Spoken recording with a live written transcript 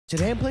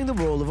Today I'm playing the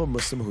role of a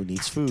Muslim who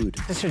needs food.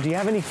 Sister, do you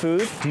have any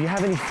food? Do you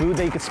have any food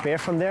that you could spare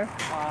from there?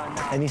 No.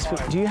 Any food?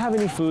 Do you have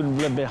any food? I'm a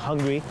little bit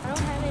hungry. I don't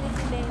have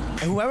anything, baby.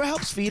 And whoever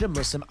helps feed a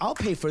Muslim, I'll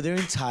pay for their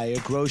entire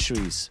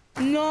groceries.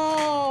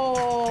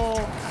 No!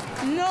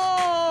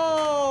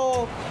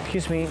 No!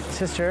 Excuse me,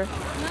 sister.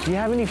 Do you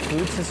have any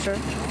food, sister?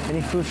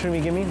 Any food for me?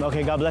 Give me?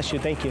 Okay, God bless you.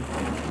 Thank you.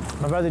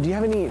 My brother, do you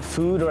have any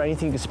food or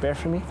anything you could spare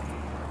for me?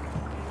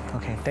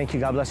 Okay, thank you.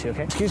 God bless you,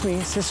 okay? Excuse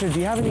me, sister, do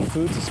you have any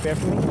food to spare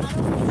for me?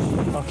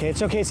 Okay,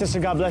 it's okay, sister.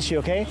 God bless you,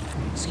 okay?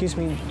 Excuse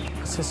me,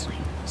 sister.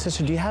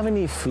 Sister, do you have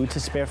any food to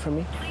spare for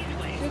me?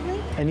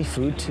 Any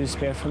food to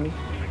spare for me?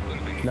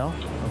 No?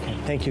 Okay,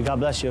 thank you. God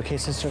bless you, okay,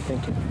 sister?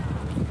 Thank you.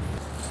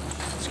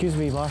 Excuse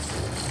me, boss.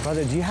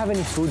 Brother, do you have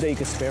any food that you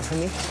could spare for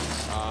me?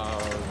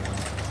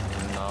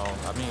 No.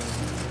 I mean...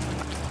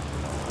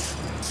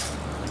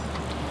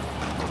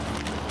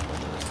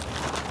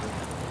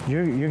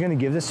 You're gonna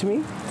give this to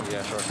me?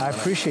 Yeah, sure. I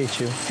appreciate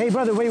you. Hey,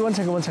 brother, wait one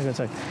second.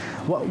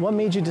 What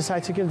made you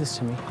decide to give this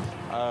to me?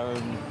 I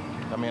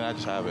mean, I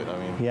just have it. I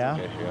mean, Yeah?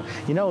 okay, yeah.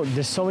 You know,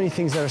 there's so many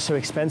things that are so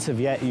expensive,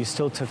 yet you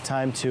still took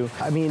time to...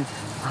 I mean,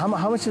 how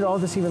much did all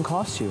this even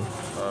cost you?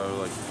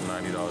 Like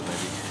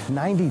 $90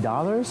 maybe.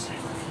 $90?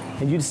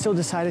 And you still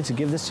decided to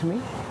give this to me?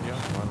 Yeah,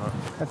 why not?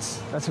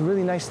 That's a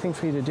really nice thing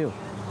for you to do.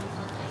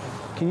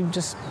 Can you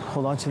just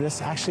hold on to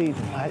this? Actually,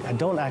 I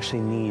don't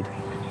actually need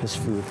this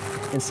food.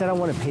 Instead, I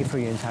want to pay for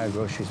your entire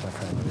groceries, my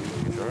friend.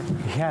 You sure?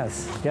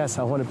 Yes,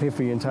 I want to pay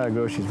for your entire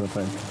groceries, my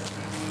friend.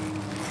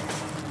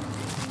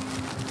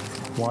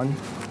 1,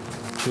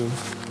 2,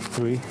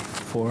 3,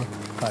 4,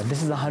 5.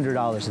 This is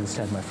 $100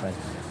 instead, my friend.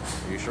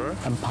 Are you sure?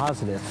 I'm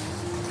positive.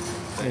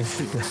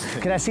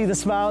 Can I see the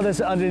smile that's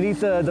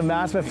underneath the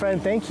mask, my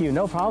friend? Thank you.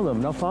 No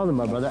problem, my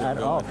brother, at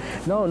all.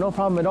 No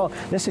problem at all.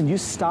 Listen, you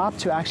stopped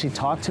to actually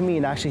talk to me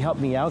and actually help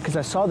me out because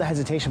I saw the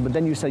hesitation, but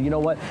then you said, you know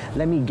what?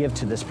 Let me give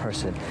to this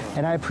person.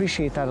 And I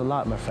appreciate that a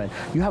lot, my friend.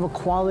 You have a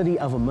quality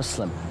of a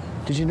Muslim.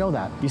 Did you know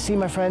that? You see,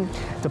 my friend,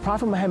 the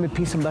Prophet Muhammad,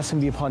 peace and blessing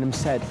be upon him,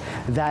 said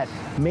that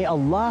may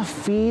Allah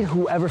feed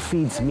whoever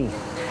feeds me.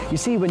 You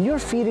see, when you're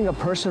feeding a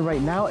person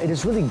right now, it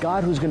is really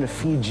God who's going to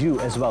feed you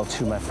as well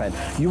too, my friend.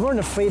 You weren't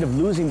afraid of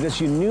losing this.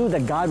 You knew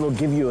that God will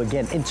give you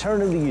again.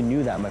 Internally, you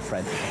knew that, my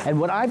friend. And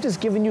what I've just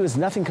given you is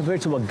nothing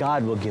compared to what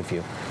God will give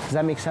you. Does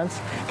that make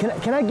sense?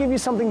 Can I give you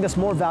something that's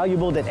more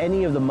valuable than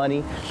any of the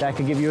money that I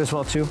could give you as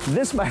well too?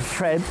 This, my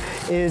friend,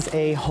 is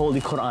a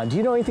Holy Quran. Do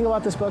you know anything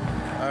about this book?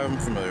 I'm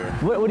familiar.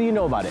 What do you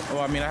know about it?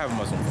 Well, I mean, I have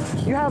Muslim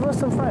friends. You have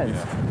Muslim friends?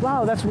 Yeah.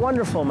 Wow, that's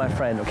wonderful, my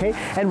friend, okay?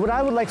 And what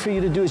I would like for you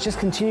to do is just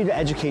continue to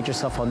educate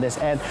yourself on this.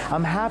 And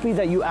I'm happy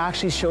that you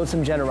actually showed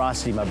some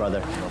generosity, my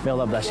brother. May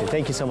Allah bless you.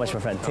 Thank you so much, my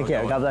friend. Take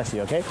care. God bless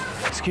you, okay?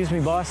 Excuse me,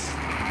 boss.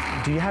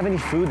 Do you have any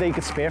food that you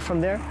could spare from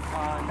there?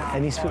 No.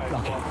 Any food?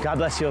 Okay. God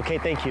bless you, okay?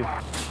 Thank you.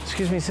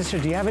 Excuse me, sister,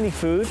 do you have any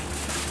food?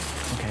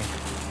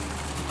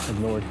 Okay.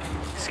 Ignored.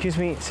 Excuse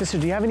me, sister,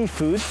 do you have any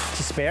food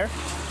to spare?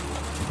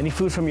 Any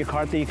food from your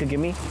cart that you could give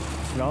me?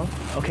 No?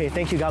 Okay,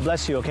 thank you. God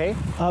bless you, okay?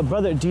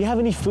 Brother, do you have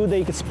any food that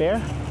you could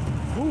spare?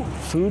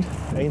 Food?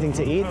 Anything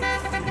to eat?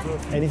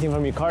 Anything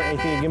from your cart?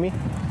 Anything you give me?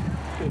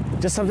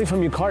 Just something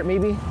from your cart,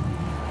 maybe?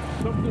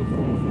 Something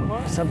from your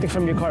cart? Something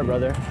from your cart,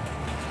 brother.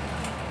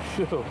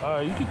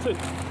 Sure. You can take.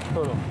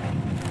 Hold on.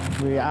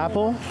 Your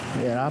apple?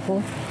 Yeah, an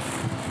apple?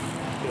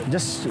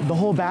 Just the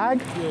whole bag?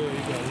 Yeah, you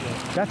got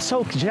it. That's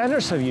so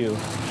generous of you.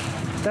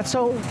 That's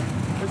so...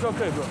 It's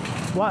okay, bro.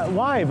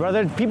 Why,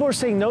 brother? People are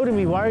saying no to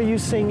me. Why are you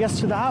saying yes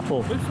to the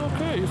apple? It's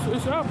okay.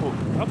 It's apple.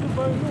 I can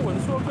buy a new one.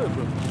 It's all good,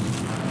 bro.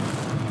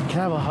 Can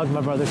I have a hug,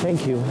 my brother?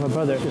 Thank you, my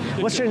brother.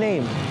 What's your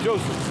name?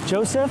 Joseph.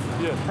 Joseph?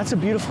 Yeah. That's a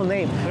beautiful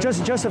name.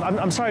 Joseph,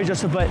 I'm sorry,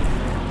 Joseph, but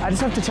I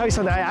just have to tell you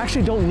something. I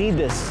actually don't need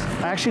this.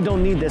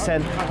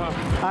 And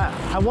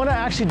I want to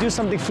actually do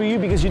something for you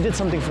because you did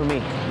something for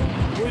me.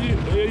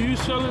 Are you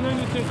selling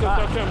anything? Because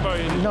I can't buy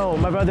anything. No,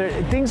 my brother.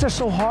 Things are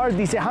so hard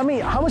these days.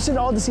 How much did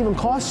all this even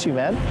cost you,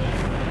 man?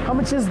 How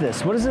much is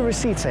this? What does the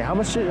receipt say? How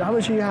much do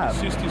you have?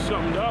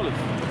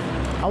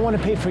 $60-something. I want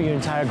to pay for your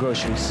entire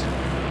groceries.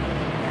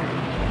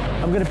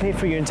 I'm going to pay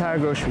for your entire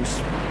groceries.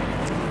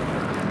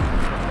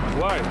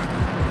 Why?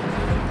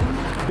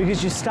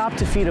 Because you stopped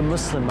to feed a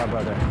Muslim, my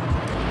brother.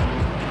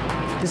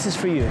 This is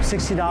for you.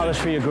 $60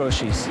 for your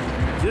groceries.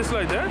 Just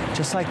like that?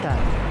 Just like that.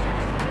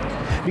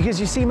 Because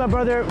you see, my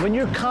brother, when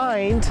you're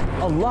kind,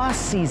 Allah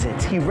sees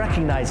it. He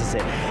recognizes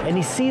it. And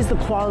He sees the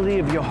quality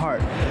of your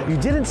heart. You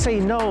didn't say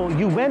no.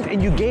 You went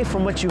and you gave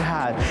from what you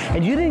had.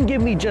 And you didn't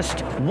give me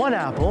just one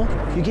apple.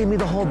 You gave me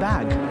the whole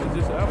bag. Is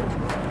this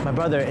apple? My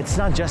brother, it's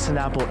not just an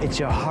apple. It's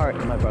your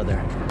heart, my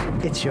brother.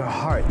 It's your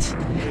heart.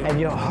 And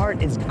your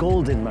heart is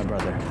golden, my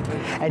brother.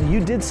 And you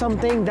did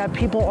something that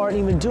people aren't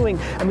even doing.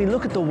 I mean,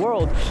 look at the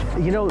world.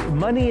 You know,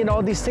 money and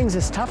all these things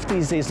is tough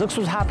these days. Look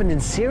what's happened in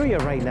Syria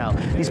right now.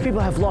 These people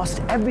have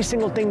lost every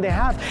single thing they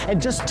have.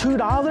 And just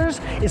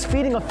 $2 is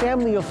feeding a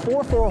family of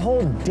 4 for a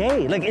whole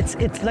day. Like,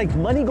 it's like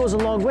money goes a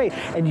long way.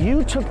 And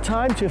you took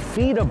time to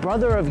feed a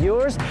brother of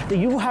yours that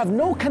you have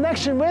no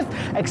connection with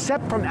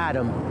except from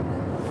Adam.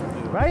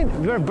 right?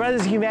 We're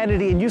brothers in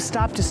humanity, and you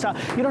stopped to stop.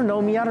 You don't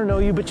know me, I don't know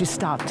you, but you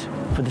stopped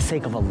for the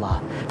sake of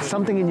Allah.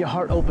 Something in your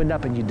heart opened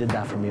up, and you did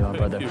that for me, my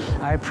brother.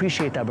 I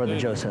appreciate that, Brother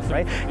Joseph,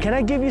 right? Can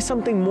I give you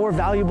something more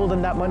valuable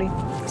than that money?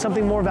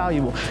 Something more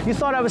valuable. You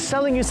thought I was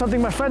selling you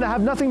something, my friend. I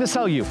have nothing to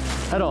sell you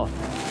at all.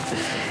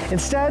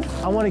 Instead,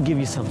 I want to give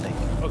you something.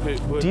 Okay,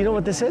 but, Do you know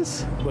what this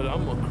is? But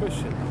I'm a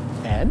Christian.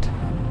 And?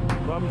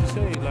 But I'm just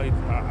saying, like,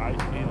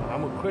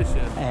 I'm a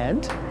Christian.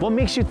 And? What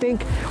makes you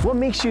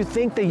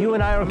think that you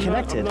and I are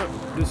connected? I'm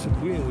not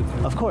disagreeing with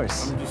you. Of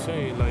course. I'm just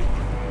saying, like,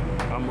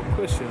 I'm a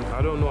Christian.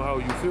 I don't know how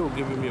you feel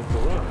giving me a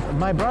Quran.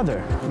 My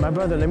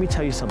brother, let me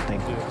tell you something.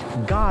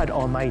 Yeah. God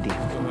Almighty,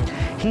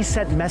 He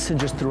sent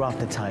messengers throughout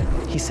the time.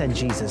 He sent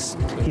Jesus,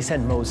 He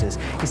sent Moses,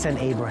 He sent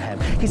Abraham.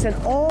 He sent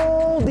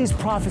all these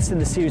prophets in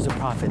the series of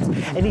prophets.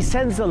 And He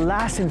sends the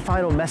last and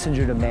final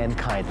messenger to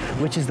mankind,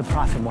 which is the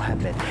Prophet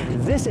Muhammad.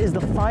 This is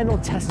the final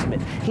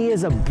testament. He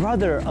is a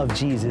brother of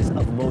Jesus,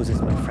 of Moses,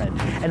 my friend.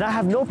 And I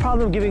have no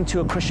problem giving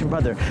to a Christian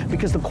brother,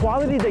 because the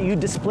quality that you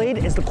displayed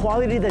is the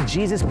quality that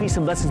Jesus, peace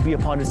and blessings be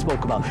upon him,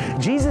 spoke about.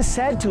 Jesus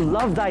said to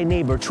love thy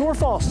neighbor. True or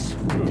false?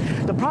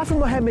 The Prophet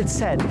Muhammad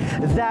said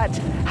that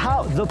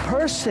how the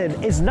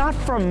person is not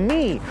from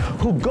me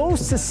who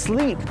goes to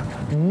sleep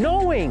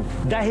knowing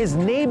that his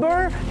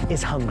neighbor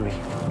is hungry.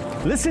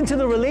 Listen to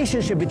the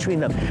relationship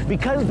between them,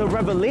 because the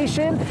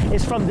revelation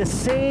is from the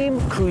same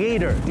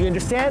creator. Do you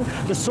understand?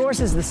 The source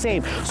is the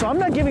same. So I'm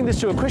not giving this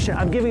to a Christian,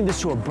 I'm giving this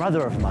to a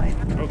brother of mine.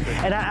 Okay.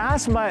 And I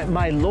ask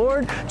my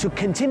Lord to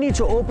continue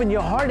to open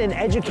your heart and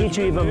educate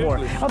you even more.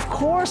 Of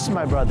course,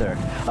 my brother,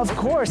 of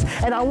course.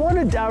 And I want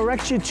to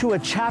direct you to a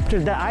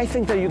chapter that I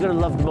think that you're going to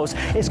love the most.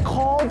 It's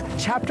called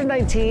chapter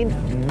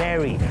 19,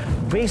 Mary.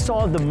 Based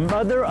on the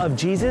mother of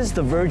Jesus,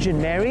 the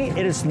Virgin Mary.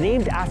 It is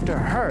named after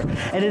her.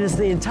 And it is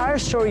the entire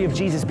story of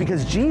Jesus,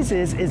 because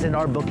Jesus is in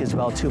our book as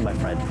well too, my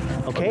friend.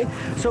 Okay?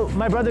 So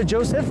my brother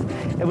Joseph,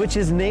 which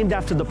is named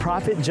after the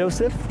prophet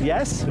Joseph,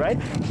 yes,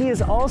 right? He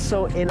is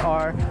also in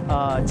our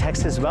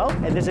text as well.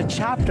 And there's a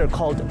chapter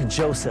called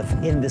Joseph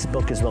in this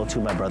book as well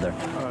too, my brother.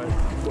 All right.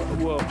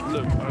 Well,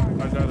 look,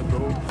 I gotta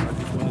go. I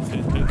just want to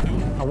say thank you.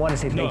 I want to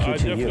say thank you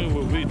to you. I definitely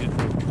will read it.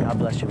 God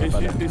bless you, my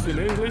brother. It's in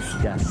English?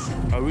 Yes.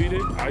 I read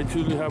it. I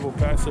truly have a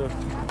pastor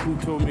who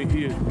told me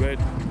he has read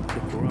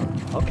the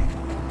Quran. Okay.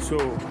 So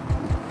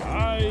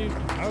I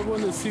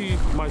want to see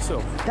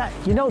myself.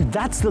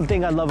 That's the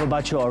thing I love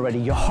about you already.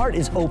 Your heart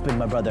is open,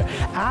 my brother.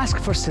 Ask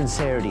for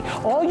sincerity.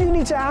 All you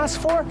need to ask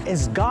for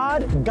is,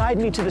 God, guide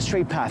me to the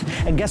straight path.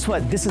 And guess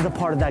what? This is a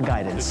part of that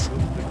guidance.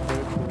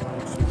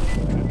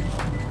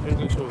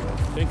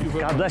 Thank you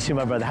very much. God bless you,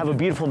 my brother. Have a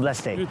beautiful and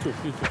blessed day. You too.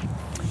 You too.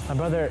 My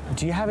brother,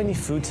 do you have any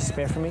food to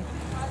spare for me?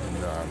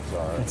 No, I'm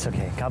sorry. It's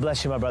okay. God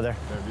bless you, my brother.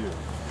 Thank you.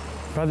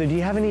 Brother, do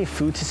you have any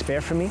food to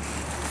spare for me?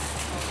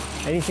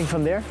 Anything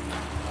from there?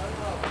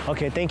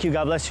 Okay, thank you.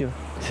 God bless you.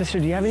 Sister,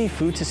 do you have any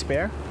food to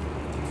spare?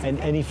 And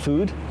any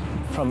food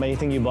from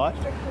anything you bought?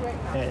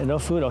 No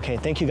food? Okay,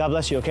 thank you. God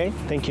bless you, okay?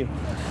 Thank you.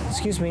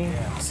 Excuse me.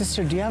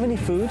 Sister, do you have any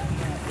food?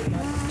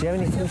 Do you have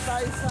any food?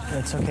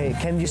 It's okay.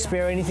 Can you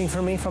spare anything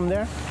for me from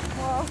there?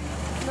 Well,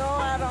 no,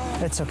 I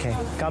don't. It's okay.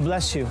 God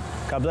bless you.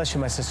 God bless you,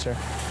 my sister.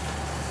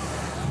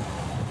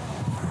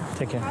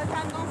 Take care. I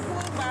got no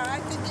food, but I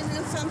can give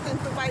you something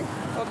to buy,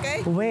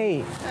 okay?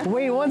 Wait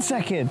 1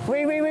 second.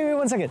 Wait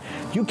 1 second.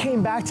 You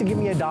came back to give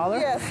me $1?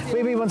 Yes.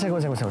 Wait 1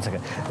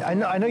 second.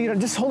 I know you don't,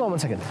 just hold on 1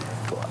 second.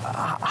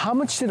 How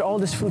much did all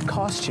this food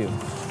cost you?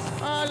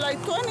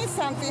 Like 20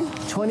 something.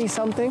 20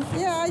 something?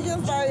 Yeah, I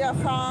just buy a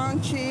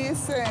pound,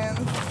 cheese, and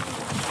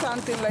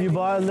something like that. You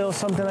bought a little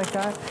something like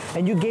that?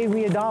 And you gave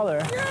me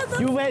 $1?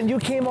 Yeah, you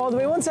came all the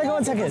way. 1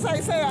 second. Because I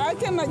say I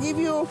cannot give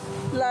you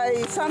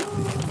like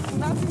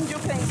nothing you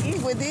can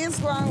eat with this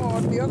one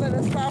or the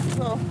other stuff,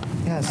 so.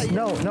 Yes,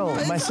 no,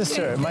 my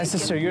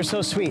sister, you're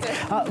so sweet.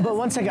 But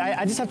 1 second,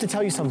 I just have to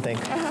tell you something.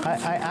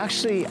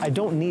 I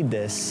don't need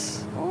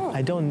this. Oh.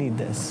 I don't need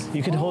this.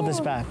 You can hold this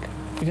back.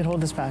 You can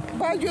hold this back.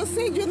 But you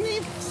said you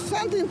need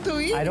something to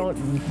eat.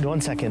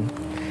 1 second.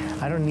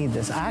 I don't need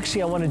this.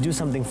 I want to do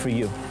something for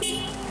you.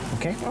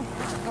 Okay?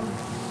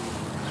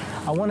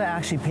 I want to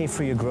actually pay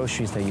for your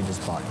groceries that you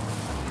just bought.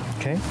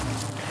 Okay?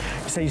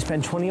 You said you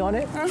spent 20 on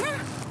it?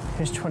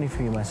 Here's 20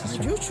 for you, my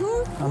sister. Are you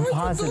sure? I'm Why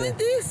positive. Are you doing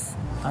this?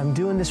 I'm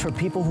doing this for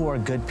people who are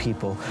good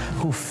people,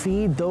 who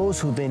feed those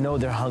who they know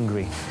they're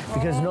hungry.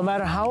 Because no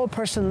matter how a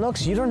person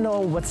looks, you don't know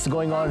what's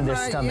going on in their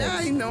stomachs.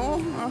 Yeah, I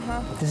know.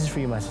 This is for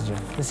you, my sister.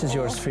 This is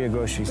yours for your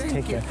groceries.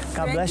 Take care.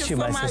 God bless you,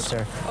 my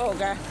sister. Oh,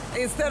 God.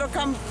 Instead of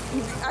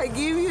I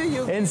give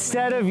you.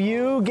 Instead of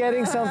you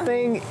getting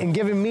something and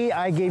giving me,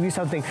 I gave you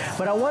something.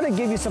 But I want to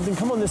give you something.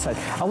 Come on this side.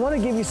 I want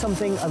to give you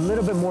something a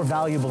little bit more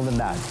valuable than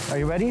that. Are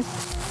you ready?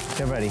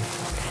 Get ready.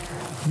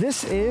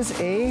 This is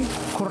a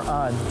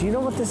Quran. Do you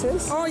know what this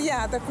is? Oh,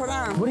 yeah, the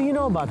Quran. What do you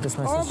know about this,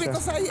 my sister? Oh,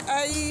 because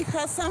I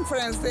have some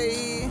friends,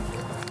 they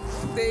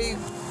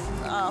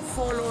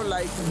follow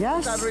like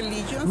that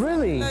religion.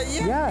 Really?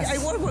 Yeah, yes.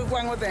 I work with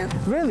one of them.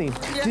 Really?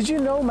 Yeah. Did you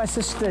know, my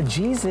sister, that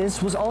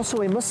Jesus was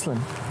also a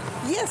Muslim?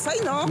 Yes, I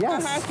know.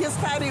 Yes. He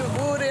studied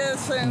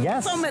Buddhist and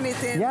Yes. so many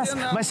things. Yes. You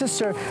know? My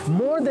sister,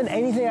 more than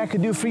anything I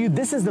could do for you,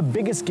 this is the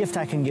biggest gift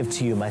I can give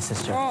to you, my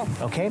sister. Oh.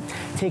 Okay?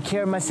 Take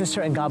care, my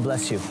sister, and God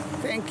bless you.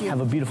 Thank you.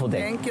 Have a beautiful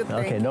day. Thank you.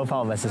 Okay, no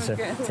problem, my sister.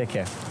 Okay. Take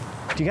care.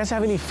 Do you guys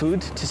have any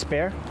food to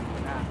spare?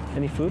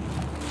 Any food?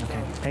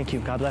 Okay, thank you.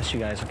 God bless you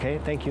guys, okay?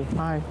 Thank you.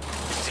 Bye.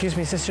 Excuse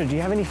me, sister, do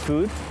you have any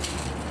food?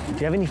 Do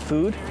you have any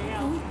food?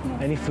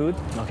 Any food?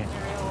 Okay.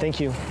 Thank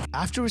you.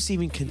 After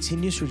receiving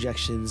continuous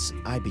rejections,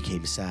 I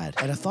became sad.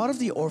 And I thought of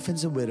the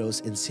orphans and widows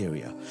in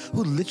Syria,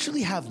 who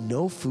literally have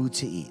no food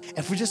to eat.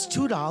 And for just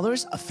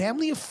 $2, a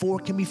family of 4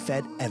 can be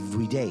fed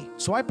every day.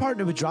 So I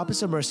partnered with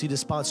Droplets of Mercy to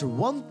sponsor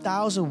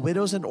 1,000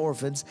 widows and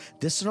orphans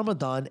this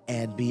Ramadan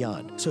and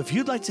beyond. So if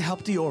you'd like to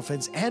help the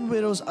orphans and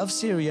widows of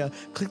Syria,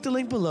 click the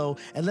link below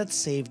and let's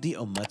save the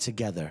Ummah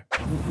together.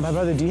 My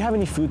brother, do you have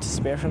any food to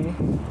spare for me?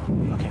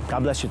 Okay,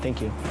 God bless you.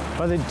 Thank you.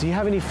 Brother, do you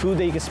have any food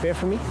that you can spare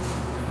for me?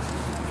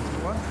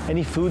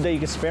 Any food that you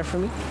could spare for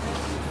me?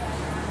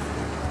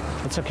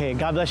 It's okay.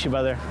 God bless you,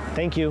 brother.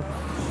 Thank you.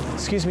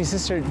 Excuse me,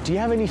 sister. Do you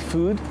have any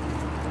food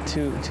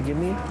to give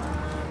me?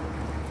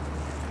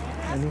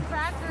 Some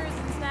crackers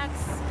and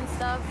snacks and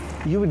stuff.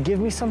 You would give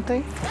me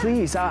something?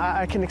 Please,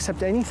 I can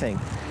accept anything.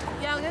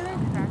 Yeah, I'll give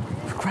them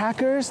crackers.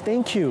 Crackers?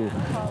 Thank you.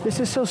 This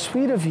is so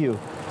sweet of you.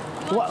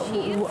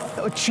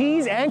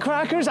 Cheese and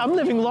crackers? I'm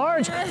living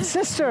large.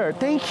 Sister,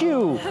 thank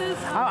you.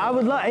 I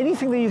would love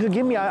anything that you could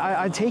give me.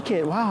 I'd take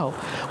it. Wow.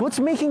 What's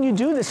making you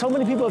do this? So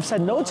many people have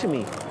said no to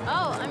me.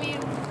 Oh, I mean,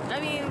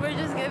 we're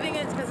just giving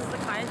it because it's the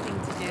kind thing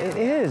to do. It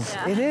is.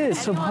 Yeah. It is.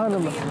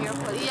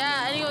 SubhanAllah.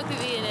 Yeah, anyone could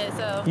be in it,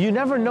 so. You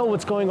never know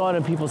what's going on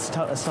in people's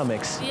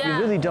stomachs. Yeah,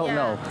 You really don't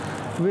know.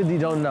 Really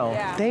don't know.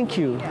 Yeah. Thank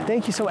you.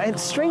 Thank you so much. And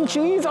string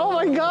cheese, oh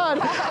my God.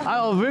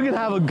 Oh, we're gonna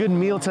have a good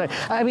meal tonight.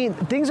 I mean,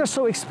 things are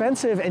so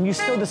expensive and you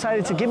still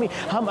decided to give me,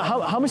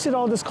 how much did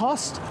all this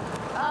cost?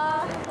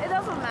 It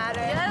doesn't matter.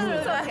 Yeah,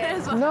 it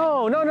doesn't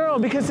matter. No,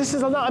 because this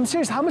is a lot. I'm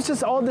serious, how much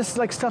does all this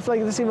like stuff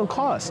like this even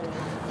cost?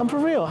 I'm for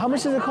real, how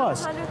much does it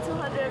cost? $100,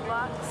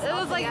 $200. It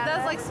was like,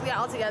 that's like, yeah,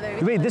 all together.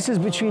 Wait, this is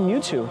between you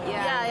two?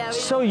 Yeah.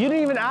 So you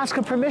didn't even ask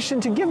her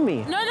permission to give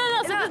me?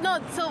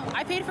 So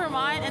I paid for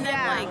mine and then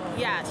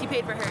she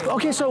paid for hers.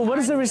 Okay, so what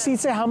does the receipt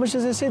say? How much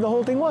does it say the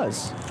whole thing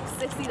was?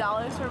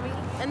 $60 for me.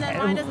 And then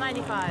mine is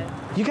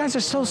 $95. You guys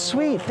are so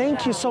sweet.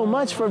 Thank you so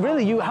much for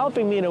really you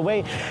helping me in a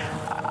way.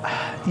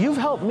 You've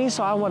helped me,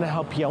 so I want to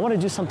help you. I want to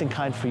do something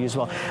kind for you as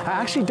well. I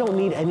actually don't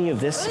need any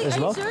of this Really? as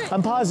Are well. you sure?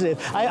 I'm positive.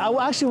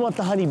 I actually want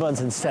the honey buns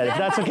instead, if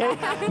that's okay.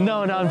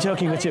 No, I'm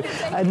joking with you.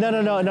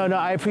 No,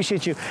 I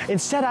appreciate you.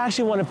 Instead, I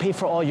actually want to pay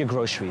for all your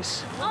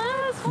groceries. Oh,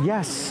 that's fine.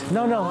 Yes.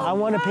 No, I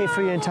want to pay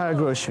for your entire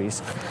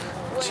groceries.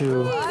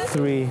 2,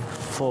 3,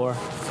 4,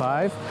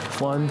 5.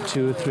 1,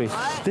 2, 3.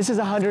 This is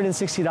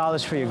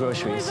 $160 for your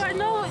groceries. Oh my God,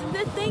 no,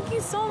 thank you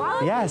so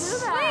much.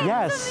 Yes. Wait,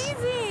 Yes. that's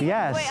amazing.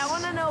 Yes. Wait, I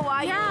want to know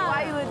why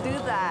you would do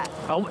that.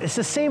 Oh, it's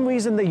the same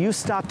reason that you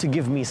stopped to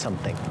give me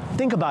something.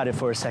 Think about it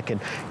for a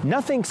second.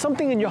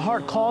 Something in your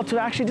heart called to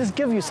actually just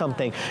give you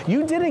something.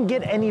 You didn't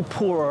get any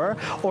poorer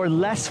or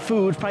less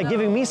food by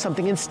giving me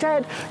something.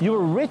 Instead, you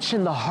were rich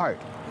in the heart.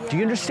 Do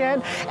you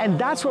understand? And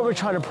that's what we're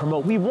trying to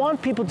promote. We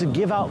want people to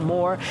give out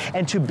more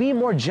and to be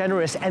more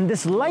generous. And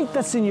this light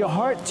that's in your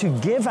heart to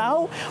give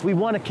out, we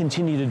want to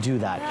continue to do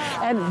that.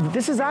 And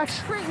this is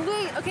actually...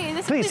 Wait, okay,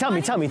 this Please, tell me.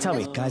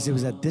 Guys, it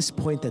was at this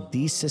point that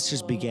these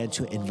sisters began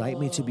to invite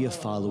me to be a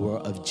follower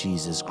of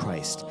Jesus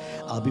Christ.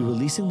 I'll be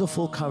releasing the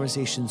full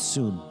conversation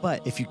soon,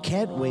 but if you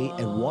can't wait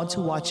and want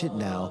to watch it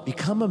now,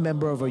 become a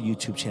member of our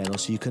YouTube channel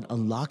so you can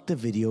unlock the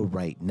video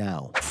right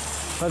now.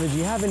 Brother, do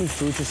you have any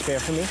food to spare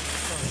for me?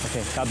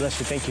 Okay, God bless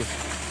you, thank you.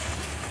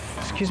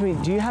 Excuse me,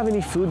 do you have any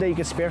food that you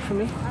could spare for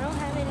me? I don't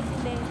have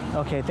anything, baby.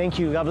 Okay, thank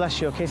you, God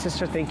bless you. Okay,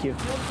 sister, thank you.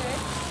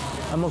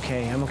 I'm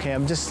okay.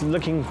 I'm just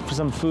looking for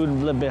some food, a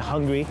little bit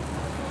hungry.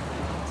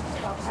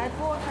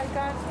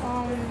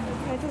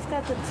 I just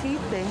got the tea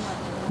thing.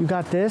 You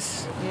got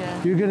this?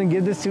 Yeah. You're gonna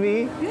give this to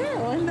me? Yeah,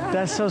 why not?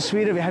 That's so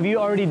sweet of you. Have you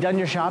already done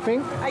your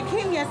shopping? I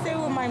came yesterday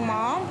with my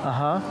mom.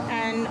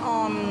 And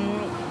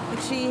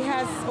she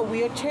has a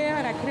wheelchair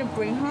and I couldn't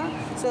bring her.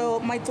 So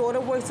my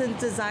daughter works in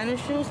designer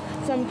shoes.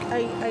 So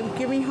I'm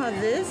giving her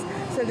this.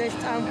 So that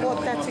I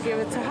bought that to give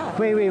it to her.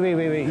 Wait.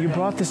 You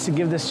brought this to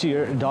give this to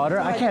your daughter?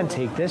 I can't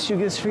take this. You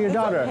give this for your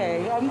daughter.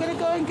 Okay, I'm gonna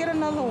go and get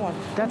another one.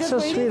 That's so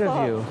sweet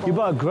of you. You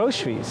bought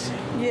groceries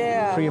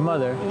Yeah. for your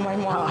mother. For my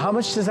mom. How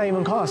much does that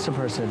even cost a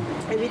person?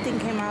 Everything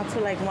came out to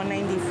like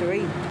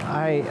 $193.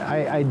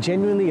 I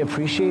genuinely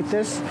appreciate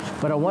this,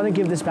 but I want to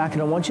give this back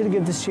and I want you to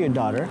give this to your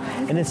daughter.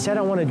 And instead,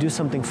 I want to do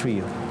something for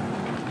you.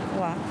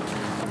 What?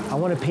 I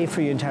want to pay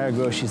for your entire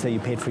groceries that you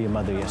paid for your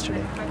mother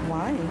yesterday.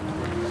 Why?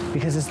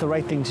 Because it's the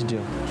right thing to do.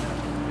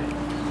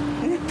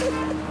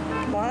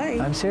 Why?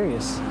 I'm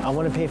serious. I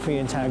want to pay for your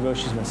entire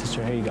groceries, my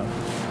sister. Here you go.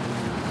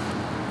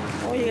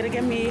 Oh, you're gonna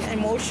get me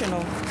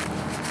emotional.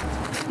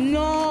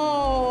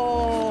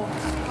 No!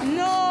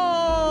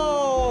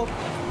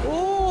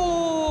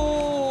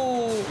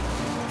 Ooh!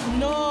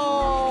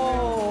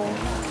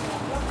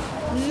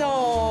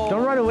 No!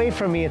 Don't run away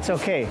from me. It's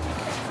okay.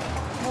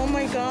 Oh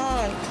my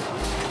God.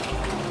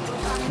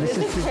 This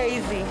is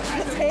crazy.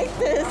 Take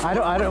this.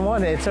 I don't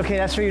want it. It's okay.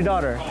 That's for your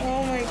daughter.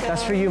 Oh my God.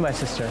 That's for you, my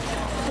sister.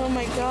 Oh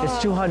my God.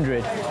 It's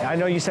 200. I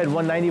know you said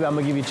 190, but I'm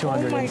gonna give you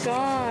 200. Oh my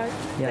God.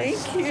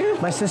 Yes. Thank you.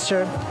 My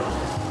sister,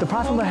 the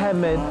Prophet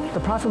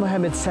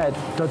Muhammad said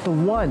that the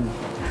one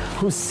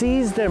who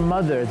sees their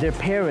mother, their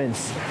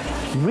parents,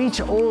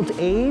 reach old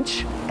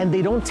age and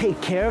they don't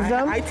take care of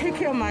them. I take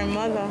care of my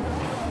mother.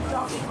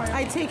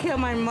 I take care of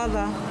my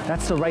mother.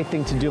 That's the right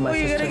thing to do, my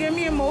sister. You're gonna get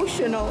me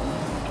emotional.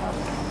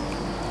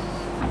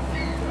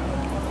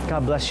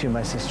 God bless you,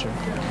 my sister.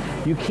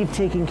 You keep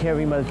taking care of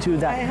your mother too.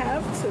 I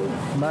have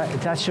to.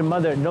 That's your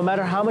mother. No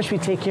matter how much we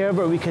take care of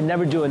her, we can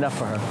never do enough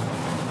for her.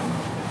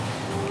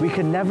 We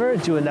can never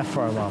do enough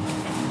for our mom.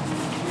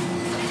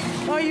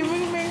 Oh, you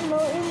make me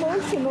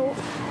emotional.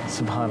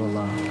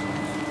 Subhanallah.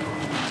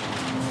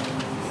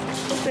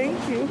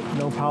 Thank you.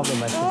 No problem,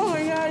 my sister. Oh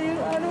my God,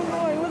 I don't know.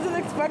 I wasn't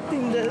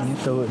expecting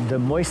this. The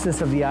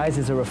moistness of the eyes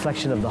is a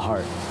reflection of the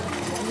heart.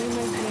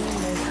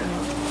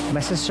 My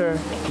sister,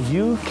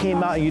 you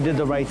came out and you did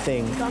the right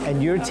thing,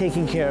 and you're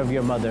taking care of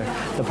your mother.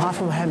 The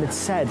Prophet Muhammad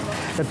said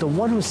that the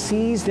one who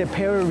sees their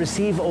parent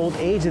receive old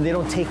age and they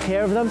don't take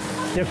care of them,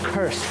 they're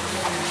cursed.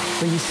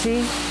 But you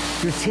see,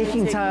 you're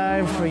taking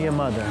time for your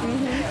mother.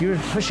 You're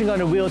pushing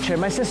on a wheelchair.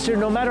 My sister,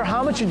 no matter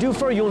how much you do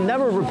for her, you'll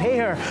never repay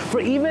her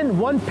for even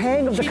one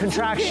pang of the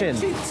contraction.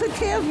 She took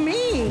care of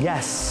me.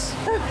 Yes.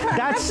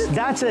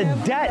 That's a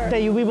debt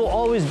that we will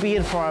always be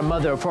in for our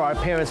mother, for our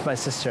parents, my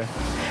sister.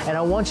 And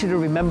I want you to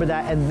remember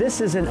that. And this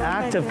is an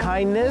act of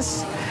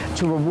kindness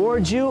to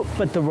reward you,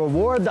 but the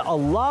reward that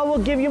Allah will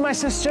give you, my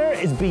sister,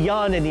 is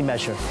beyond any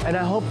measure. And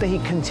I hope that He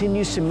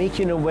continues to make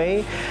you in a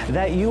way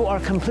that you are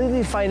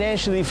completely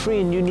financially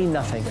free and you need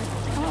nothing.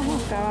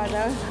 Oh God,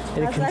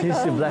 And it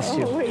continues to bless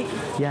you.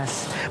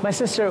 Yes. My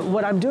sister,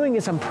 what I'm doing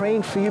is I'm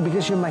praying for you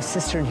because you're my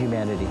sister in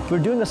humanity. We're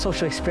doing a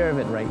social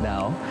experiment right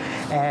now,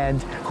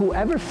 and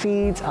whoever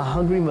feeds a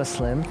hungry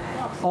Muslim,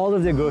 all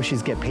of their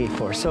groceries get paid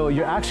for. So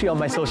you're actually on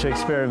my social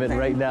experiment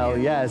right now.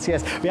 Yes,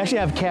 yes. We actually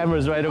have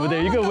cameras right over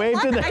there. You can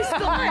wave to them. I saw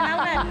it.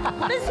 I went,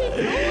 what is he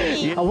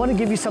doing? I want to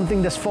give you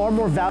something that's far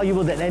more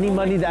valuable than any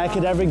money that I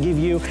could ever give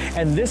you.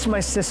 And this, my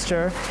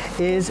sister,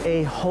 is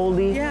a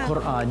holy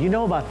Quran. You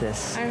know about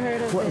this? I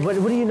heard of it.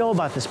 What do you know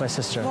about this, my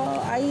sister? Well,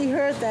 I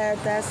heard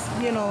that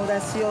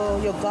that's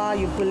your God.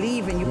 You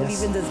believe in. You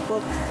believe in this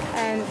book.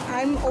 And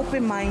I'm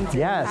open-minded.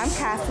 Yes. I'm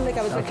Catholic.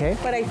 I was okay.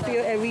 But I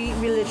feel every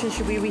religion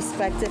should be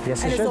respected.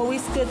 Yes, and it's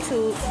always good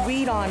to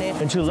read on it.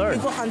 And to learn.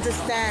 People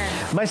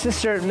understand. My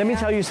sister, let me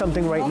tell you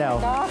something right now.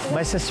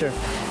 My sister,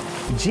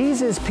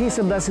 Jesus, peace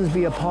and blessings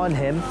be upon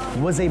him,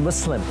 was a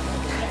Muslim.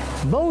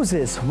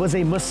 Moses was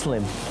a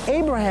Muslim.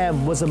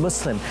 Abraham was a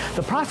Muslim.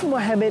 The Prophet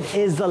Muhammad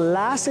is the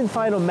last and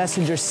final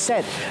messenger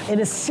sent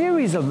in a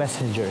series of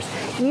messengers.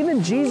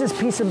 Even Jesus,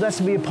 peace and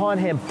blessings be upon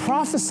him,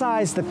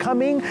 prophesied the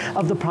coming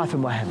of the Prophet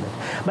Muhammad.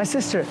 My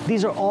sister,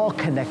 these are all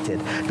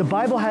connected. The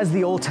Bible has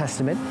the Old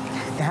Testament.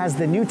 It has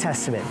the New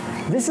Testament.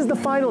 This is the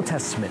final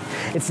testament.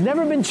 It's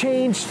never been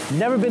changed,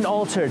 never been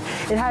altered.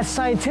 It has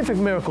scientific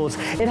miracles.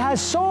 It has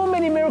so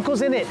many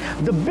miracles in it.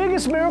 The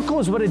biggest miracle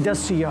is what it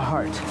does to your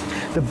heart.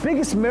 The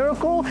biggest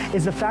miracle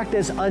is the fact that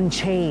it's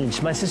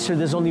unchanged. My sister,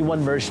 there's only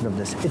one version of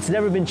this. It's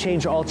never been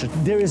changed or altered.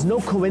 There is no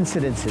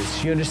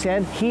coincidences. You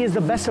understand? He is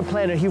the best of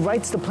planner. He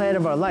writes the plan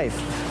of our life.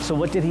 So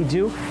what did he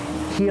do?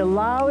 He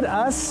allowed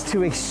us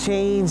to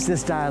exchange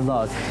this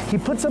dialogue. He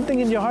put something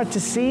in your heart to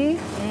see.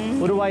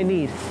 What do I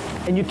need?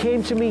 And you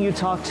came to me, you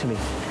talked to me.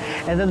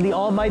 And then the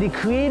Almighty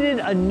created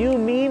a new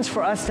means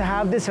for us to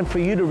have this and for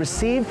you to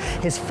receive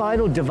His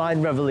final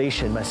divine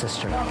revelation, my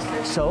sister.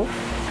 So,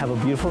 have a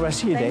beautiful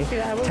rest of your day.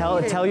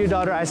 Tell your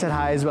daughter I said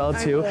hi as well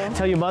too.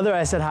 Tell your mother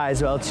I said hi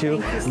as well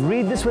too.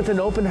 Read this with an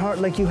open heart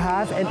like you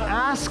have and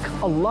ask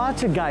Allah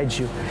to guide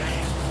you.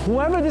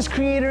 Whoever this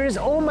creator is,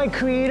 oh my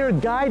creator,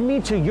 guide me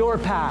to your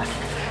path.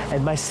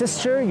 And my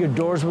sister, your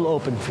doors will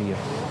open for you.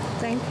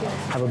 Thank you.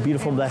 Have a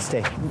beautiful, blessed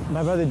day.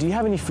 My brother, do you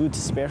have any food to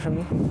spare for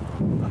me?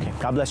 Okay,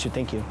 God bless you,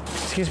 thank you.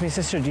 Excuse me,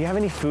 sister, do you have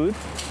any food?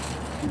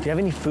 Do you have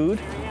any food?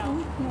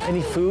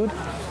 Any food?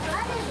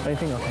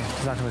 Anything? Okay,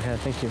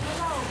 thank you.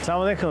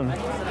 Assalamu alaikum.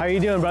 How are you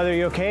doing, brother? Are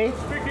you okay?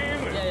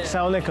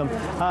 Assalamu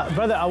alaikum.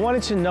 Brother, I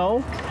wanted to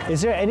know, is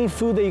there any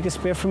food that you could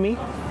spare for me?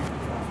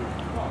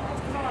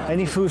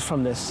 Any food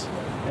from this?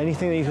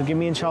 Anything that you could give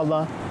me,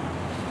 inshallah?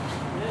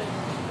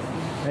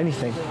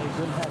 Anything?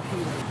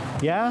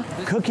 Yeah?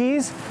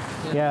 Cookies?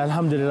 Yeah,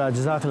 alhamdulillah,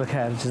 jazakallah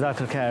khair,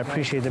 jazakallah khair. I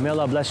appreciate it. May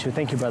Allah bless you.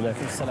 Thank you, brother.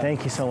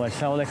 Thank you so much.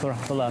 Assalamu alaikum wa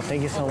rahmatullah.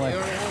 Thank you so much.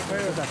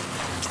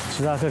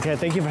 Jazakallah khair.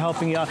 Thank you for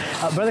helping me out.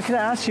 Brother, can I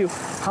ask you,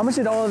 how much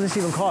did all of this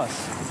even cost?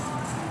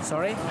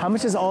 Sorry? How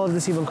much does all of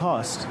this even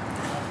cost?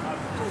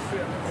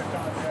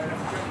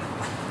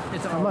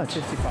 It's how much?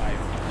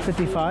 55.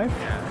 55?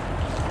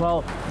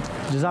 Well,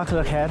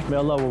 jazakallah khair. May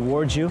Allah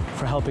reward you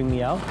for helping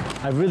me out.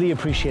 I really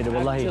appreciate it.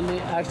 Wallahi.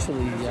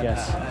 Actually,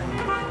 yes.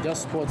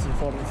 Just bought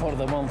for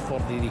the month for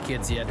the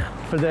kids, yeah.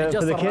 For the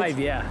arrived, kids?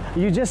 Yeah.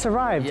 You just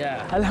arrived?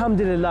 Yeah.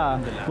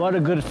 Alhamdulillah. What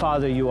a good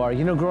father you are.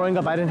 You know, growing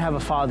up, I didn't have a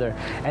father.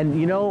 And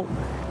you know,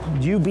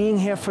 you being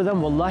here for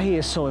them, wallahi,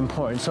 is so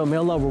important. So may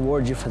Allah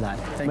reward you for that.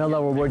 May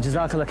Allah reward you.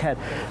 Jazakallah khair.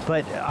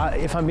 But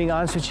if I'm being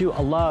honest with you,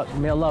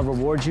 may Allah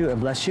reward you and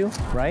bless you,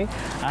 right?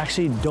 I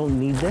actually don't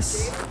need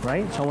this,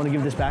 right? So I want to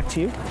give this back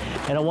to you.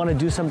 And I want to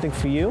do something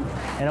for you.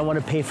 And I want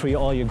to pay for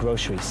all your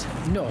groceries.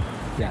 No.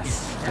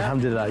 Yes.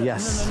 Alhamdulillah.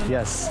 Yes. No.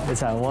 Yes.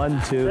 It's at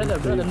 1, 2, brother,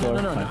 3,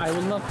 4, no. 5. I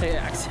will not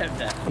accept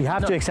that. You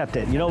have to accept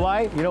it. You know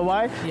why? You know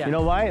why? Yeah. You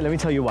know why? Let me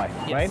tell you why,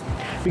 right?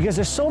 Because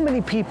there's so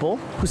many people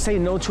who say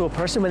no to a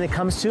person when it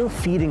comes to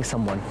feeding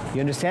someone.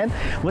 You understand?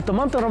 With the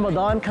month of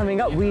Ramadan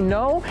coming up, we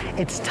know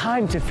it's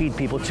time to feed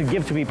people, to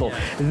give to people.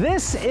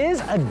 This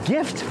is a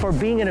gift for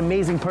being an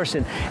amazing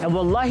person. And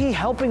wallahi,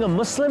 helping a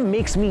Muslim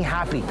makes me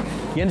happy.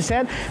 You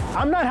understand?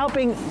 I'm not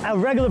helping a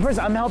regular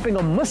person, I'm helping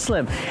a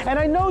Muslim. And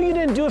I know you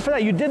didn't do it for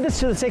that. You did this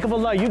to the sake of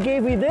Allah. You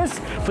gave me this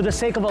for the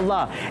sake of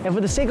Allah. And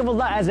for the sake of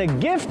Allah, as a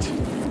gift,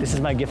 this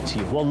is my gift to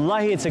you.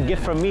 Wallahi, it's a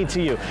gift from me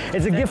to you.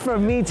 It's a gift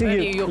from me to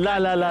you.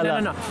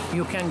 No.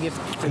 You can give.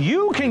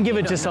 You can give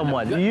it to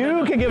someone.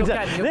 You can give it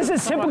to. This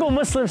is typical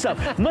Muslim stuff.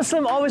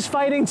 Muslim always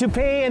fighting to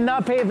pay and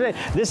not pay.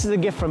 This is a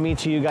gift from me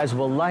to you guys.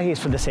 Wallahi,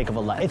 it's for the sake of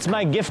Allah. It's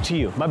my gift to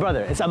you, my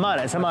brother. It's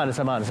amana. It's amana. It's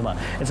amana. It's amana.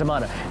 It's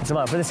amana. It's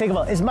amana. For the sake of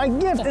Allah, it's my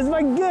gift. It's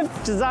my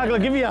gift. Jazakallah.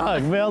 Give me a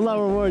hug. May Allah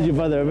reward you,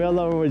 brother. May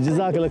Allah reward you.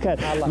 Jazakallah khair.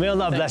 May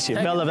Allah bless you.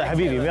 May Allah bless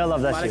you. Habibi. May Allah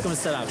bless you.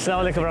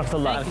 Assalamu alaikum wa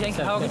rahmatullah. Thank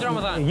you. Have a good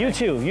Ramadan. You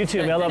too. You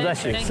too. May Allah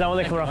bless you. Assalamu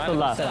alaikum wa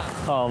rahmatullah.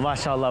 Oh,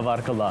 mashallah,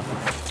 barakallah.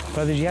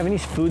 Brother, do you have any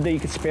food that you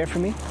could spare for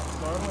me? I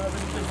don't have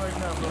anything right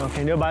now, bro.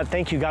 Okay, no, but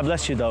thank you. God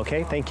bless you, though,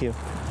 okay? Thank you.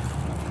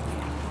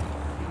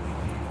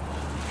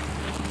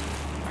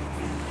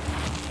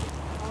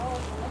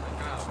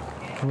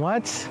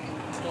 What?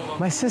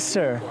 My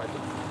sister.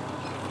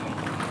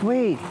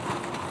 Wait,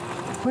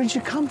 where did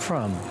you come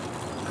from?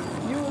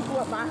 You was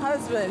with my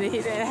husband. He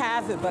didn't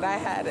have it, but I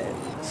had it.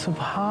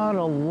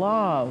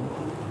 Subhanallah.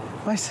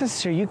 My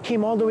sister, you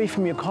came all the way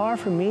from your car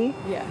for me?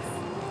 Yes.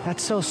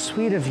 That's so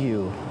sweet of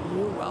you.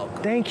 You're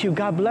welcome. Thank you.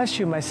 God bless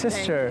you, my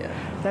sister. Thank you.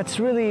 That's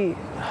really...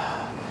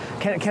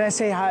 Can I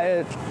say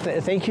hi,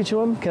 thank you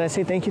to him? Can I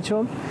say thank you to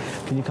him?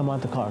 Can you come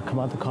out the car? Come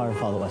out the car and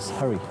follow us.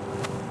 Hurry.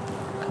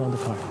 Come out the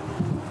car.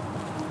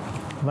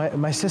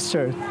 My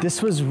sister,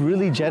 this was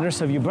really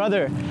generous of you.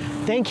 Brother,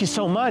 thank you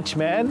so much,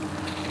 man.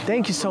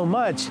 Thank you so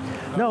much.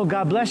 No,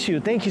 God bless you.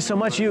 Thank you so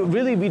much.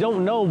 We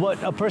don't know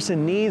what a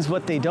person needs,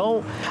 what they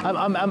don't.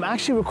 I'm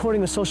actually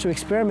recording a social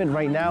experiment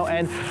right now,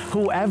 and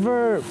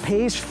whoever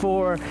pays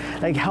for,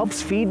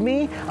 helps feed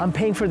me, I'm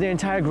paying for their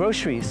entire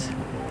groceries.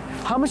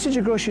 How much did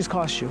your groceries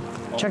cost you?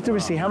 Check the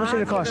receipt. How much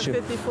did it cost you?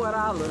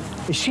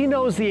 $54. She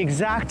knows the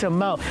exact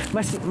amount.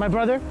 My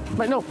brother,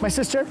 my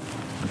sister.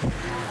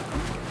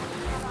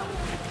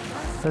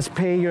 Let's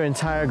pay your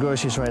entire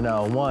groceries right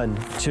now. 1,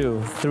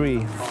 2,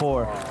 3,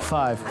 4,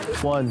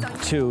 5. 1,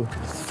 2,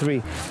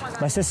 3.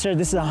 My sister,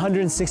 this is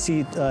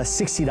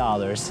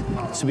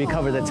 $60. So we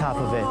cover the top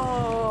of it.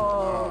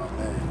 Oh,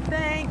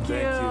 thank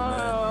you.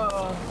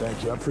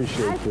 Thank you. I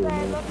appreciate you,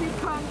 man. Let me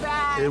come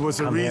back. It was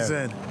a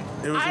reason.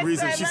 It was a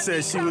reason. She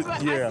said she was.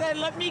 Yeah. I said,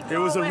 let me go. It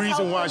was a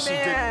reason why she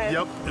did.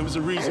 Yep. It was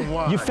a reason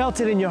why. You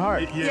felt it in your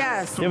heart.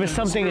 Yes. There was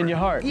something in your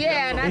heart.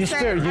 Yeah, and in your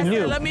spirit, you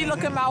knew. Let me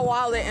look in my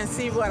wallet and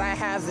see what I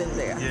have in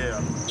there.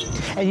 Yeah.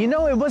 And you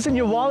know, it wasn't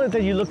your wallet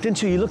that you looked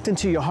into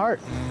your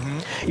heart.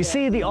 You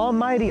see, the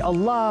Almighty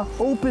Allah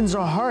opens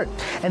our heart,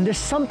 and there's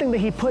something that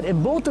He put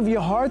in both of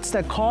your hearts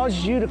that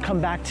caused you to come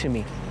back to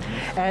me.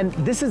 And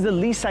this is the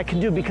least I can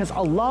do, because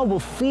Allah will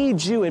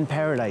feed you in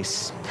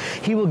paradise.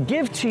 He will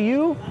give to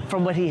you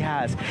from what He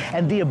has.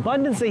 And the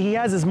abundance that He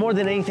has is more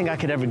than anything I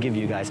could ever give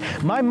you guys.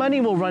 My money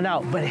will run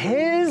out, but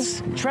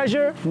His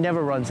treasure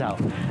never runs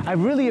out. I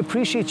really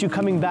appreciate you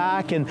coming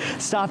back and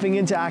stopping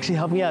in to actually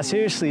help me out.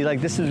 Seriously,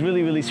 this is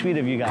really, really sweet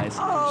of you guys.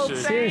 Oh,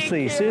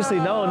 seriously,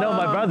 no,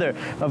 my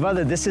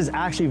brother, this is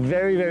actually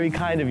very, very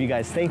kind of you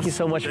guys. Thank you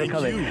so much for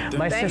coming.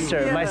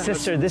 My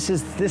sister,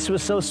 this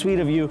was so sweet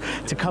of you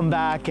to come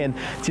back and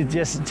to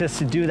just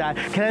to do that.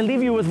 Can I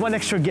leave you with one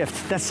extra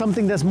gift? That's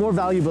something that's more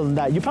valuable than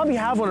that. You probably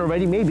have one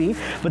already, maybe,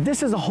 but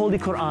this is a Holy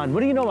Quran. What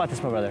do you know about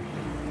this, my brother?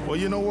 Well,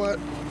 you know what?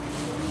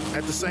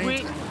 At the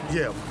same time,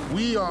 yeah,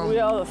 we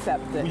all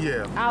accept it.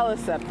 Yeah, I'll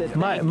accept it.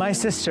 My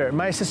sister.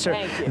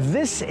 Thank you.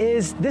 This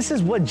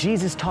is what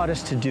Jesus taught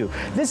us to do.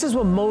 This is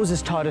what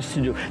Moses taught us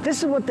to do.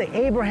 This is what the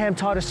Abraham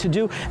taught us to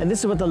do, and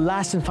this is what the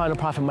last and final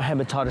prophet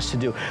Muhammad taught us to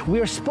do.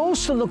 We are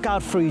supposed to look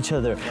out for each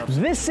other.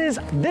 This is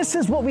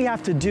what we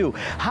have to do.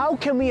 How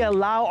can we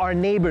allow our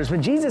neighbors?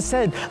 When Jesus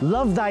said,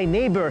 "Love thy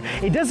neighbor,"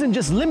 it doesn't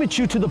just limit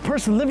you to the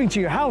person living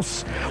to your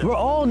house. We're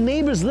all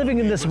neighbors living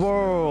in this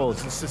world.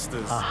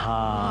 Sisters.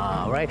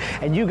 Right?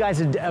 And you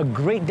guys are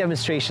great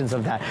demonstrations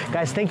of that.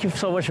 Guys, thank you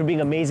so much for being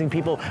amazing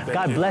people.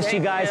 God bless you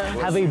guys.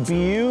 Have a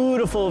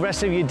beautiful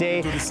rest of your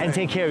day, and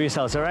take care of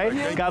yourselves, all right?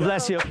 God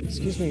bless you.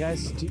 Excuse me,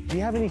 guys. Do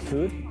you have any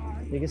food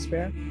you can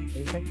spare?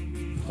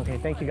 Anything? Okay,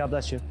 thank you. God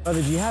bless you.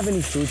 Brother, do you have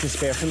any food to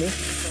spare for me?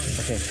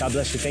 Okay, God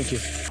bless you. Thank you.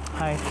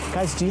 Hi.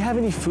 Guys, do you have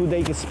any food that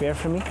you can spare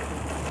for me? No,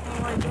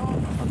 I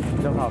don't.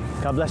 Okay, no problem.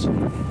 God bless you.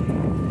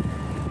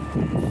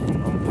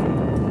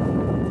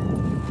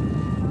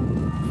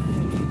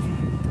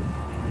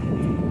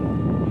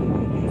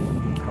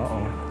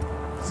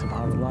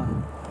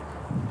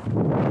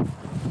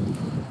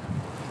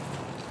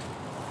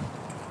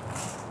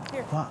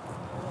 Wow.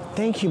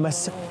 Thank you, my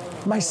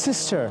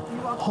sister.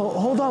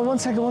 Hold on 1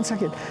 second, 1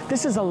 second.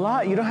 This is a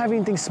lot. You don't have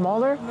anything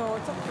smaller? No,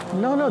 it's okay.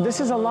 No, this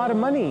is a lot of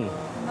money.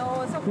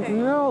 No, it's okay.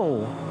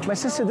 No, my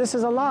sister, this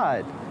is a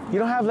lot. You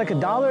don't have like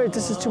 $1?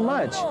 This is too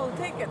much. No,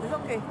 take it. It's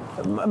okay.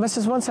 My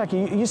sister, 1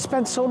 second. You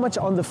spent so much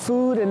on the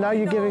food and now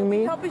you're giving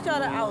me. Help each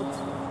other out.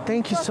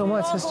 Thank you so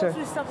much, sister.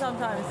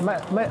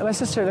 My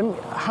sister,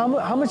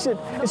 how much did,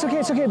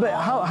 it's okay, but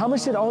how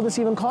much did all this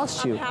even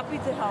cost you? I'm happy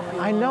to help you.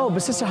 I know,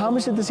 but sister, how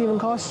much did this even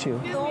cost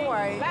you? Don't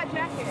worry.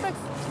 It's like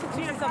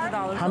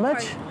 $60-something. How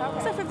much?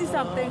 It's like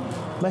 50-something.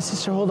 My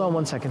sister, hold on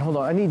 1 second, hold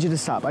on. I need you to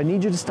stop.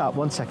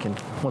 1 second,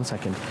 1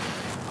 second.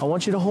 I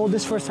want you to hold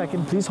this for a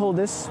second. Please hold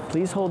this,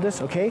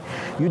 okay?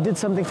 You did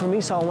something for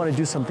me, so I want to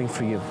do something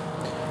for you.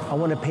 I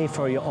want to pay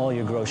for all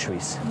your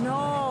groceries.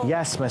 No.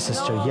 Yes, my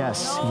sister,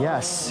 yes.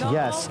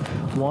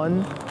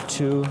 1,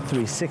 2,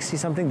 3, 60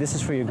 something. This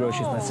is for your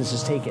groceries, my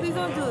sisters. Take it. Please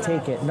don't do that.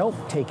 Take it. Nope,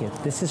 take it.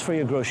 This is for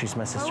your groceries,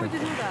 my sister. Why would you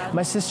do that?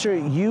 My sister,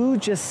 you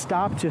just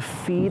stopped to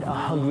feed a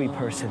hungry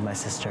person, my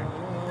sister.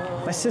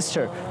 My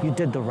sister, you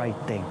did the right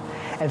thing.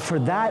 And for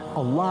that,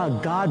 Allah,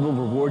 God will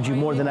reward you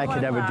more than I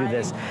could ever do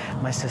this.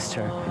 My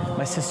sister,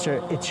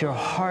 it's your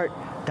heart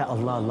that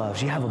Allah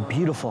loves. You have a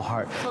beautiful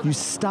heart. You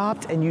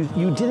stopped and you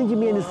didn't give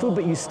me any food,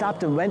 but you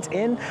stopped and went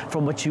in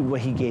from what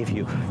He gave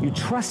you. You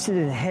trusted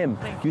in Him.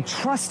 You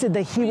trusted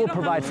that He will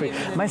provide for you.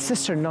 My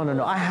sister,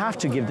 no. I have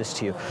to give this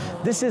to you.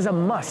 This is a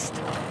must.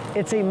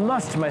 It's a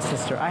must, my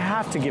sister. I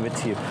have to give it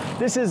to you.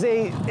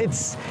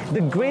 It's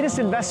the greatest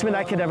investment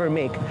I could ever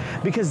make,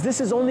 because this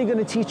is only going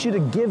to teach you to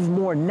give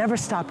more. Never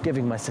stop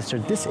giving, my sister.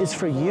 This is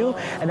for you,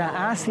 and I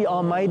ask the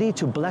Almighty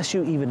to bless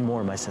you even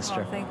more, my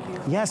sister. Oh, thank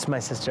you. Yes, my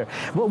sister.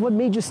 What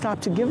made you stop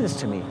to give this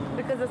to me?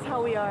 Because that's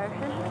how we are.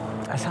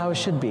 That's how it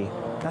should be.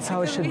 That's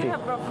how it should be. We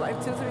have rough life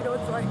too, so we know what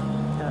it's like.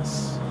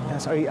 Yes.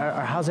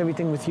 How's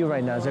everything with you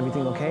right now? Is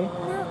everything okay?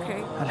 We're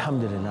okay.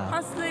 Alhamdulillah.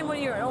 Hustling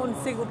when you're your own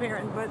single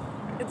parent, but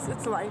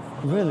it's life.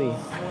 Really?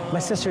 My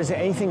sister, is there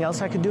anything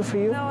else I could do for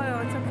you? No,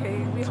 it's okay.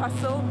 We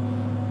hustle.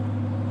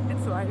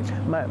 It's life.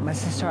 My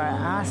sister, I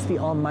ask the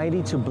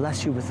Almighty to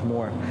bless you with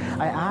more.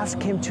 I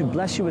ask Him to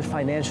bless you with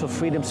financial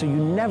freedom so you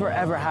never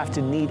ever have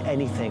to need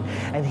anything.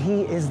 And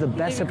He is the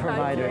best of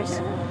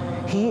providers.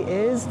 He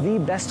is the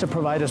best of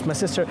providers. My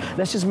sister,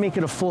 let's just make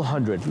it a full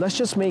 100. Let's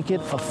just make it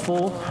a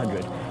full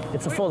 100.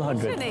 It's a full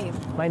 100. What's your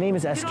name? My name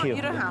is SQ.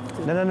 You don't have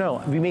to.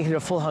 No. We make it a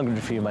full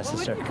 100 for you, my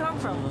sister. Where did you come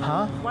from?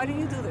 Huh? Why do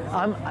you do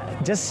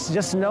this?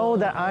 Just know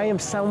that I am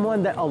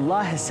someone that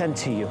Allah has sent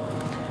to you.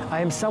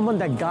 I am someone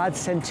that God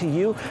sent to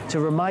you to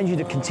remind you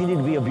to continue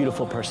to be a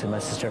beautiful person, my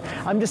sister.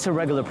 I'm just a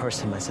regular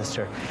person, my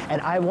sister. And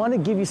I want to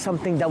give you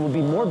something that will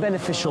be more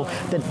beneficial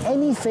than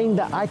anything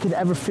that I could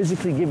ever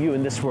physically give you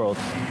in this world.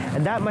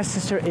 And that, my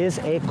sister, is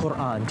a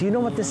Quran. Do you know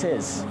what this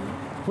is?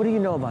 What do you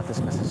know about this,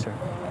 my sister?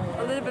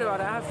 A little bit about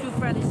it. I have a few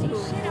friends who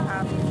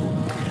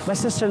have. My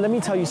sister, let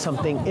me tell you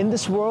something. In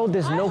this world,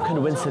 there's no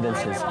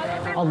coincidences.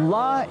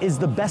 Allah is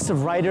the best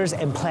of writers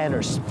and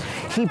planners.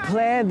 He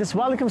planned this.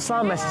 Wa alaikum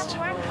assalam, my sister.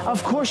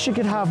 Of course you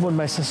could have one,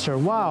 my sister.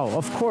 Wow,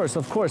 of course.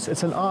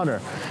 It's an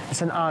honor.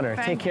 It's an honor.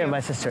 Take care, my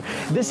sister.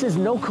 This is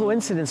no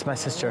coincidence, my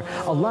sister.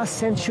 Allah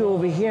sent you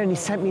over here and He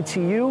sent me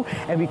to you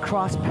and we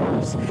crossed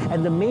paths.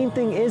 And the main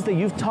thing is that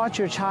you've taught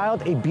your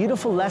child a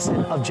beautiful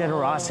lesson of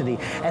generosity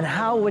and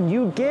how when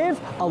you give,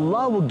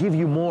 Allah will give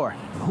you more.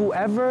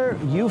 Whoever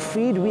you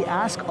feed, we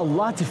ask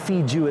Allah to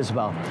feed you as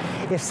well.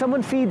 If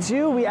someone feeds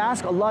you, we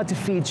ask Allah to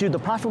feed you. The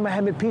Prophet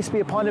Muhammad, peace be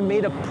upon him,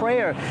 made a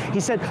prayer. He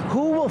said,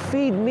 who will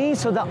feed me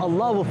so that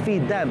Allah will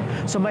feed them?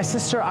 So my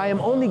sister, I am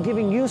only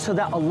giving you so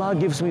that Allah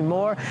gives me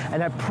more,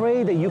 and I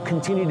pray that you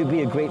continue to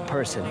be a great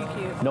person. Thank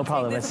you. No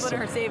problem, my this sister.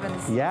 Her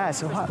savings.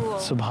 Yes,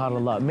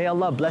 subhanallah. May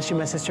Allah bless you,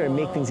 my sister, and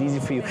make things easy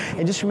for you.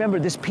 And just remember,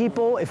 there's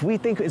people, if we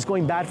think it's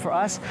going bad for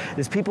us,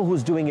 there's people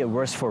who's doing it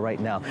worse for right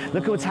now.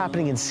 Look at what's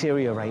happening in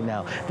Syria right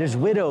now. There's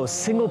widows,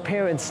 single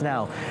parents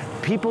now,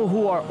 people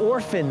who are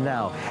orphaned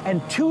now,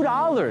 and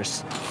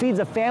 $2 feeds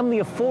a family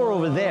of 4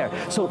 over there.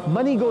 So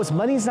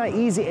money's not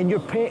easy, and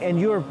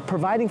you're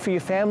providing for your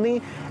family,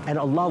 and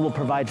Allah will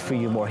provide for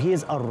you more. He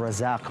is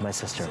Ar-Razaq, my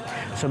sister.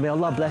 So may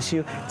Allah bless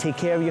you. Take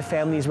care of your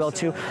family as well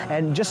too.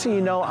 And just so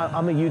you know,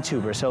 I'm a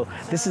YouTuber, so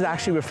this is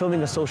actually, we're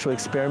filming a social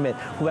experiment.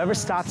 Whoever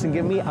stops and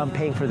give me, I'm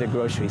paying for their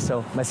groceries.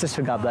 So my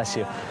sister, God bless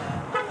you.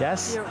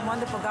 Yes? You're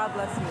wonderful. God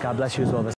bless you. God bless you as well.